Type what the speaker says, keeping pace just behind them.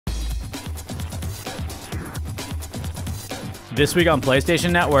This week on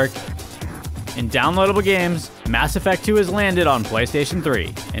PlayStation Network, in downloadable games, Mass Effect 2 has landed on PlayStation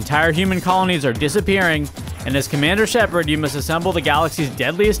 3. Entire human colonies are disappearing, and as Commander Shepard, you must assemble the galaxy's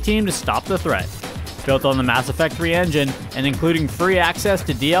deadliest team to stop the threat. Built on the Mass Effect 3 engine, and including free access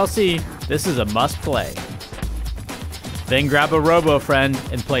to DLC, this is a must-play. Then grab a Robo friend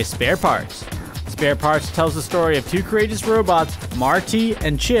and play Spare Parts. Spare Parts tells the story of two courageous robots, Marty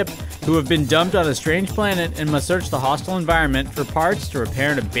and Chip, who have been dumped on a strange planet and must search the hostile environment for parts to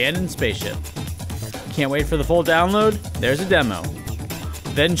repair an abandoned spaceship. Can't wait for the full download? There's a demo.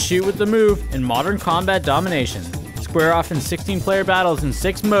 Then shoot with the move in Modern Combat Domination. Square off in 16-player battles in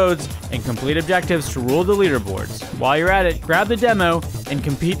 6 modes and complete objectives to rule the leaderboards. While you're at it, grab the demo and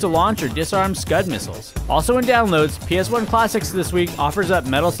compete to launch or disarm Scud missiles. Also in downloads, PS1 Classics this week offers up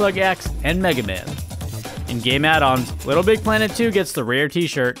Metal Slug X and Mega Man. In game add-ons, Little Big Planet 2 gets the rare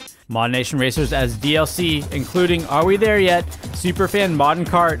t-shirt, Mod Nation Racers as DLC, including Are We There Yet?, Superfan Mod and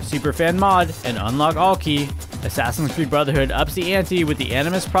Kart, Superfan Mod, and Unlock All Key. Assassin's Creed Brotherhood ups the ante with the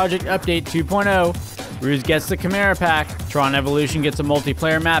Animus Project Update 2.0. Ruse gets the Chimera Pack, Tron Evolution gets a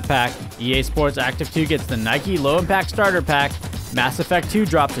multiplayer map pack, EA Sports Active 2 gets the Nike Low Impact Starter Pack, Mass Effect 2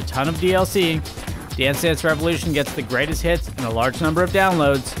 drops a ton of DLC, Dance Dance Revolution gets the greatest hits and a large number of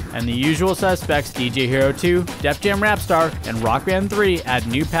downloads, and the usual suspects DJ Hero 2, Def Jam Rap Star, and Rock Band 3 add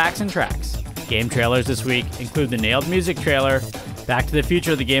new packs and tracks. Game trailers this week include the Nailed Music trailer, Back to the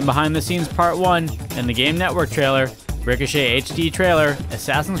Future The Game Behind the Scenes Part 1, and the Game Network trailer, Ricochet HD trailer,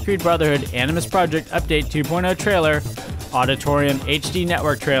 Assassin's Creed Brotherhood Animus Project Update 2.0 trailer, Auditorium HD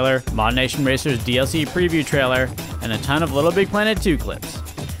Network trailer, Mod Nation Racers DLC preview trailer, and a ton of Little Big Planet 2 clips.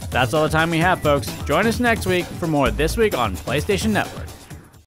 That's all the time we have, folks. Join us next week for more This Week on PlayStation Network.